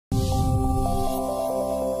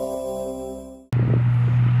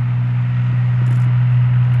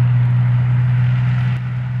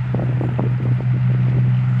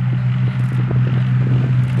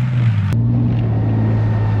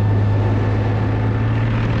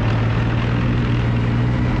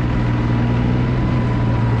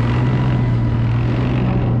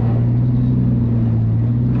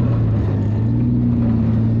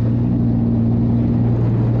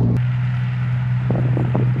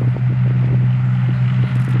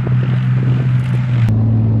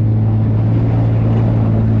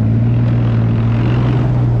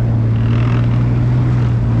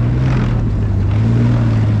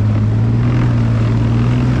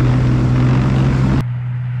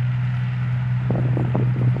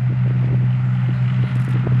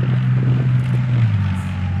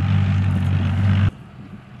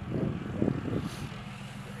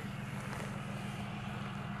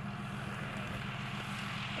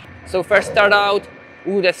So first start out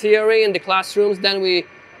with the theory in the classrooms, then we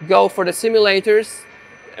go for the simulators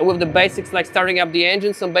with the basics like starting up the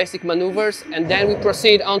engine, some basic maneuvers, and then we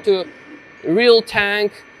proceed onto real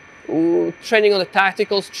tank, training on the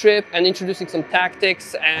tactical strip and introducing some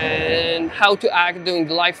tactics and how to act doing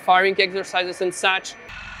the live firing exercises and such.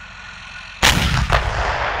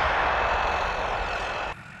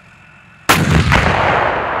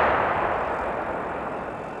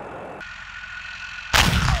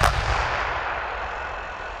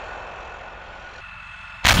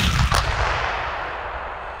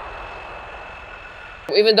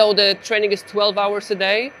 Even though the training is 12 hours a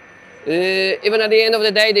day, even at the end of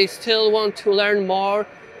the day, they still want to learn more,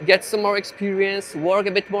 get some more experience, work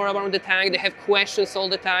a bit more around the tank. They have questions all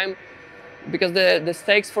the time because the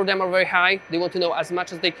stakes for them are very high. They want to know as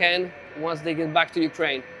much as they can once they get back to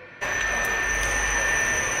Ukraine.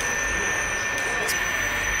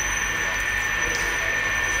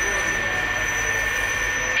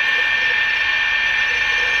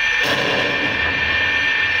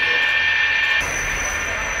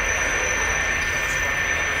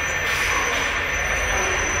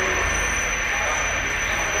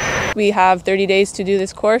 We have 30 days to do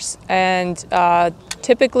this course, and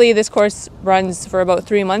typically this course runs for about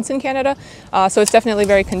 3 months in Canada, so it's definitely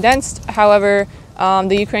very condensed. However,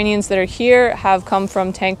 the Ukrainians that are here have come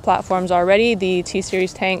from tank platforms already, the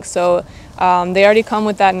T-series tanks, so they already come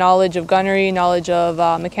with that knowledge of gunnery, knowledge of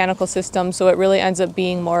mechanical systems, so it really ends up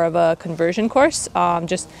being more of a conversion course,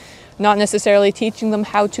 just not necessarily teaching them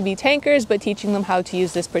how to be tankers, but teaching them how to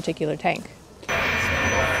use this particular tank.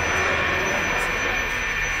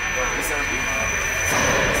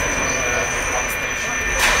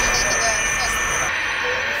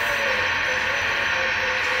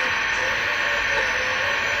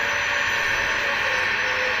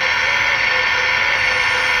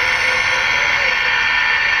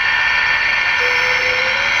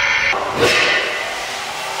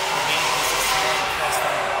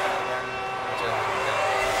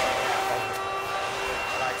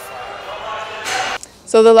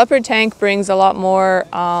 So the Leopard tank brings a lot more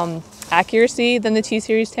accuracy than the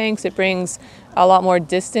T-series tanks. It brings a lot more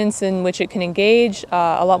distance in which it can engage,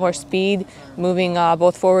 a lot more speed, moving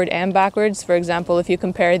both forward and backwards. For example, if you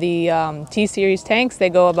compare the T-series tanks, they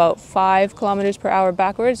go about 5 kilometers per hour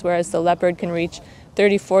backwards, whereas the Leopard can reach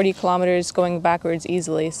 30-40 kilometers going backwards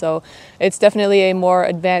easily. So it's definitely a more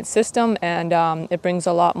advanced system, and it brings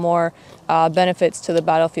a lot more benefits to the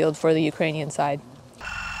battlefield for the Ukrainian side.